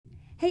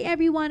Hey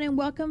everyone, and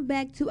welcome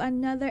back to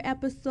another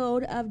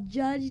episode of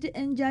Judged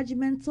and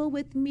Judgmental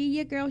with me,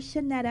 your girl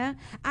Shanetta.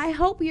 I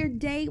hope your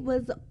day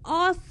was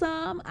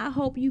awesome. I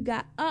hope you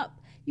got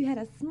up, you had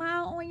a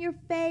smile on your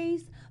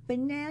face, but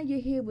now you're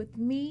here with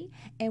me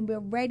and we're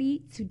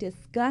ready to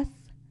discuss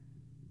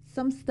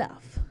some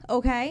stuff.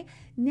 Okay,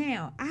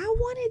 now I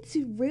wanted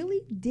to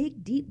really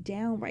dig deep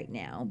down right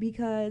now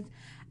because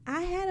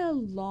I had a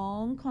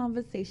long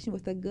conversation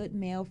with a good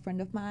male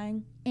friend of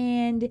mine,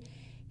 and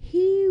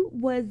he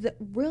was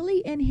really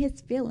in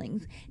his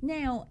feelings.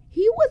 Now,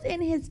 he was in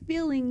his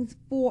feelings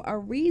for a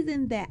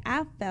reason that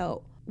I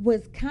felt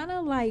was kind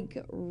of like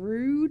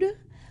rude,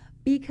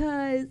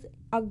 because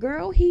a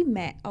girl he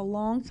met a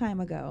long time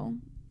ago,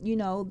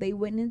 they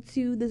went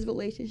into this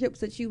relationship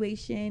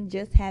situation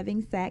just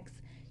having sex.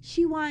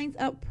 She winds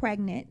up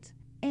pregnant,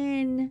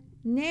 and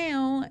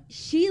now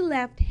she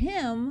left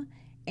him,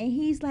 and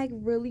he's like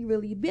really,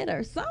 really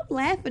bitter. So I'm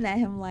laughing at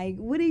him like,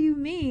 what do you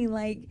mean?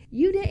 Like,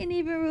 you didn't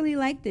even really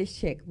like this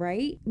chick,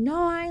 right?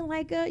 No, I ain't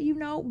like her,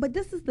 But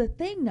this is the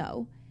thing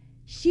though.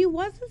 She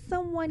wasn't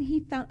someone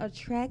he found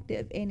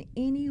attractive in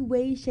any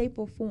way, shape,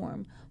 or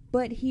form,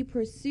 but he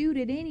pursued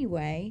it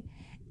anyway.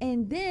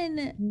 And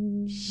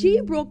then she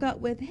broke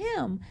up with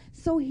him.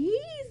 So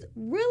he's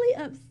really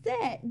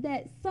upset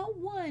that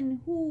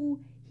someone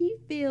who he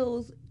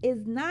feels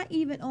is not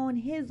even on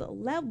his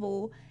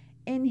level,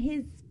 in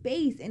his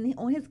space, and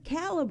on his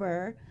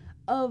caliber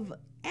of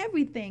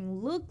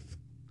everything, looks,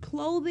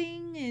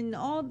 clothing, and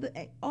all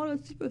the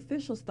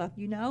superficial stuff.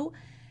 And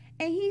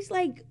he's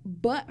like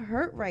butt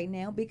hurt right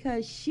now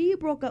because she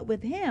broke up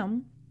with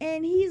him,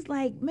 and he's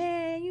like,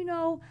 man,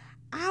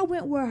 I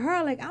went with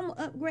her, like I'm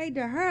gonna upgrade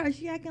to her.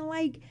 She acting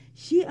like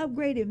she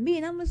upgraded me,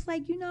 and I'm just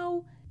like,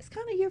 it's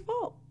kind of your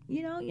fault.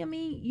 I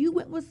mean, you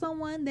went with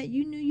someone that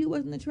you knew you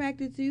wasn't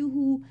attracted to,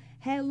 who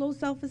had low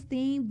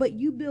self-esteem, but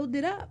you built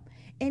it up,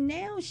 and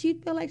now she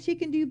feel like she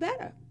can do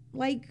better.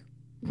 Like,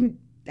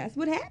 that's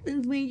what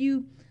happens when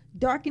you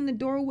darken the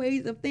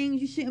doorways of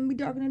things you shouldn't be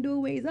darkening the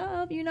doorways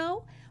of.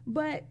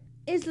 But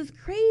it's just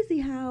crazy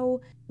how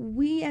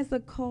we as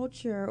a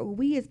culture, or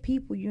we as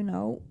people,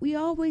 we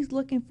always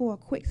looking for a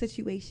quick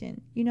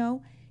situation.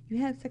 You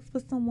have sex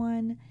with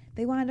someone,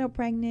 they wind up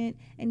pregnant,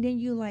 and then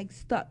you like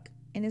stuck.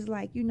 And it's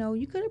like,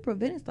 you could have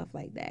prevented stuff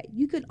like that.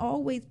 You could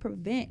always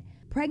prevent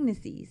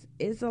pregnancies.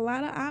 It's a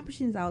lot of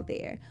options out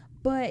there.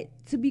 But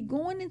to be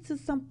going into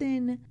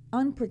something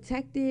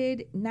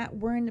unprotected, not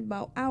worrying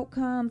about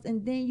outcomes,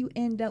 and then you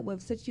end up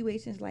with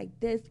situations like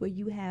this where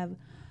you have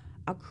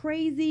a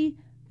crazy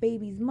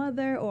baby's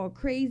mother or a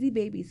crazy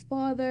baby's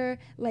father.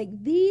 Like,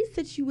 these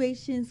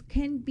situations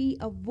can be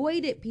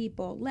avoided,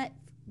 people. Let's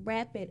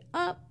wrap it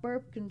up,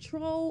 birth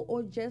control,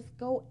 or just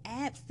go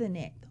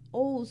abstinent,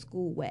 old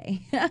school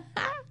way.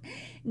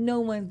 No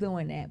one's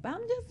doing that, but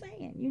I'm just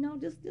saying,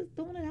 just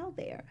throwing it out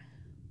there.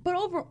 But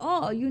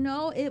overall,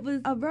 it was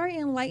a very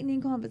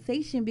enlightening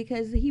conversation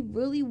because he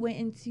really went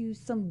into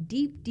some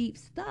deep, deep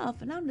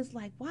stuff. And I'm just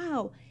like,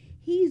 wow,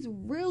 he's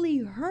really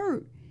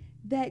hurt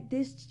that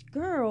this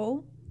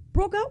girl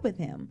broke up with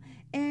him.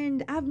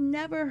 And I've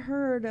never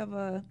heard of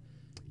a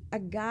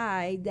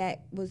guy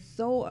that was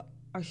so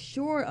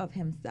assured of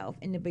himself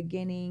in the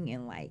beginning,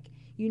 and like,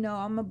 I'm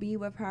gonna be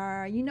with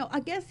her.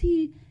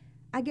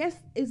 I guess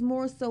it's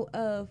more so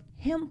of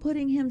him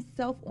putting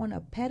himself on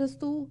a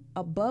pedestal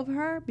above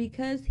her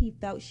because he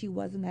felt she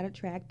wasn't that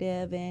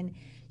attractive and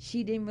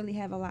she didn't really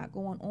have a lot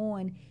going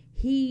on.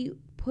 He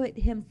put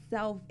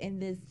himself in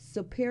this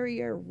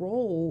superior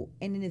role,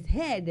 and in his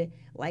head,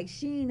 like,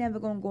 she ain't never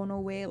gonna go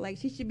nowhere, like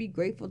she should be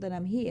grateful that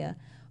I'm here.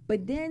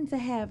 But then to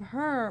have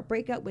her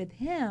break up with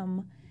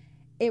him,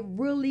 it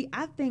really,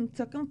 I think,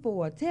 took him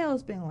for a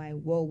tailspin. Like,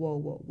 whoa, whoa,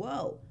 whoa,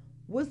 whoa,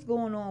 what's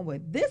going on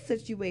with this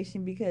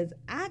situation? Because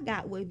I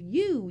got with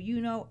you,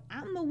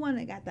 I'm the one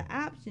that got the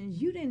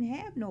options, you didn't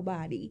have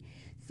nobody.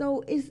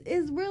 So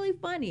it's really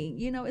funny.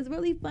 It's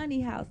really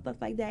funny how stuff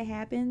like that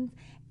happens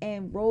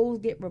and roles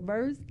get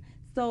reversed.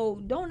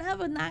 So don't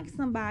ever knock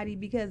somebody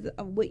because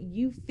of what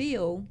you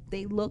feel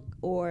they look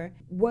or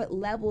what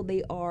level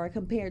they are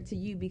compared to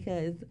you,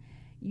 because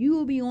you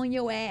will be on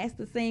your ass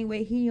the same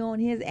way he on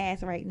his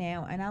ass right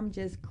now. And I'm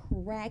just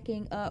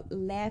cracking up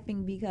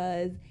laughing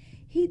because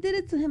he did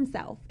it to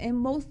himself. And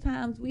most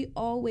times we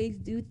always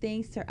do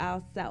things to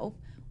ourselves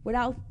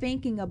without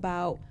thinking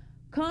about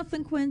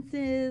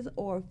consequences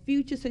or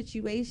future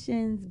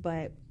situations,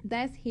 but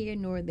that's here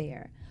nor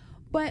there.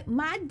 But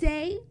my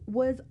day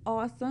was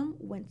awesome.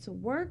 Went to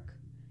work,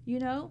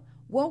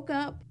 woke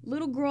up,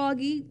 little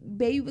groggy,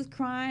 baby was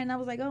crying. I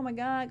was like, oh my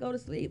God, go to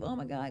sleep. Oh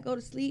my God, go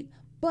to sleep.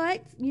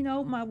 But,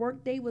 my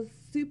work day was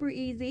super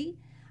easy.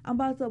 I'm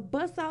about to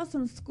bust out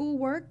some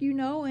schoolwork,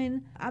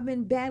 and I've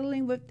been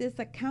battling with this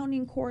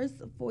accounting course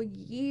for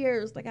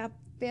years. Like, I've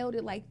failed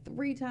it like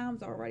 3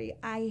 times already.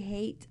 I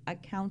hate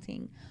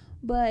accounting,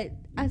 but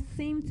I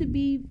seem to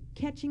be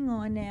catching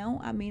on now.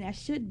 I mean, I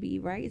should be,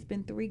 right? It's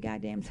been 3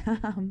 goddamn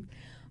times.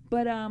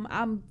 But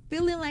I'm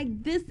feeling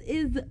like this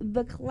is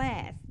the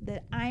class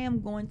that I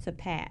am going to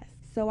pass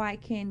so I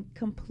can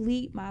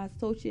complete my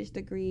associate's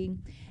degree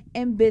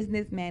in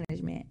business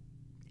management.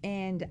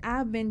 And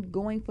I've been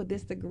going for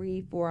this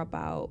degree for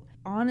about,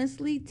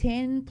 honestly,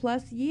 10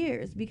 plus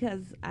years,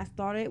 because I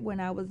started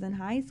when I was in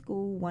high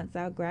school once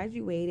I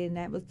graduated, and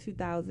that was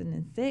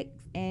 2006.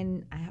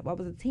 And I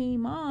was a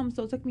teen mom,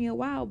 so it took me a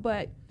while,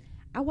 but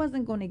I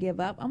wasn't going to give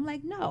up. I'm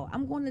like, no,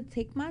 I'm going to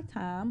take my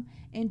time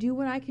and do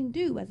what I can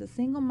do as a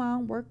single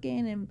mom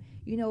working and,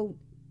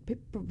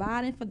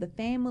 providing for the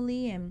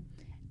family and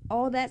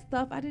all that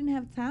stuff. I didn't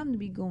have time to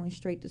be going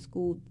straight to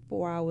school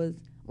 4 hours,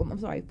 I'm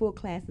sorry, 4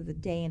 classes a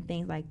day and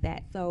things like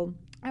that. So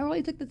I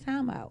really took the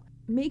time out.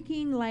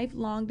 Making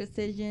lifelong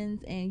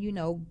decisions and,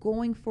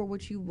 going for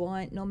what you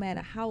want, no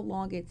matter how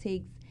long it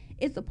takes,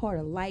 it's a part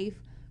of life.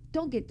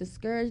 Don't get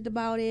discouraged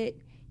about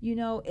it.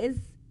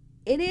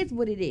 It is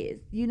what it is.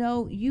 You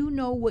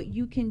know what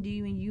you can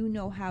do, and you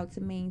know how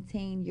to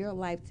maintain your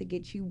life to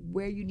get you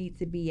where you need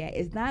to be at.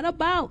 It's not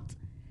about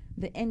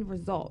the end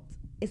result.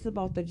 It's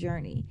about the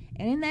journey.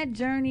 And in that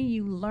journey,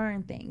 you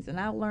learn things. And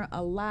I learned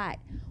a lot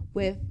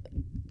with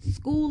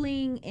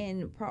schooling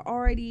and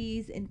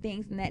priorities and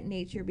things in that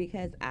nature,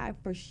 because I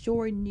for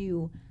sure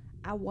knew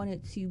I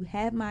wanted to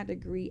have my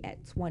degree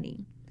at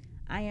 20.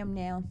 I am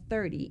now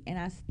 30 and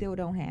I still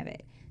don't have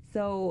it.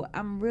 So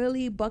I'm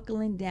really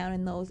buckling down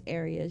in those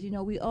areas.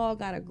 We all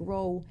got to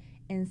grow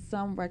in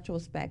some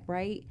retrospect,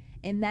 right?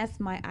 And that's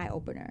my eye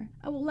opener.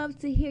 I would love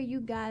to hear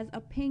you guys'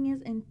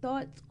 opinions and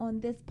thoughts on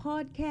this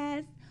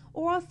podcast,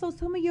 or also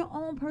some of your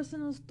own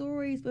personal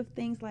stories with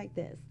things like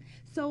this.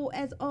 So,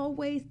 as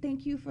always,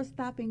 thank you for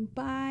stopping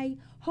by.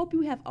 Hope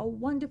you have a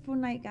wonderful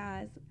night,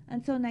 guys.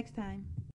 Until next time.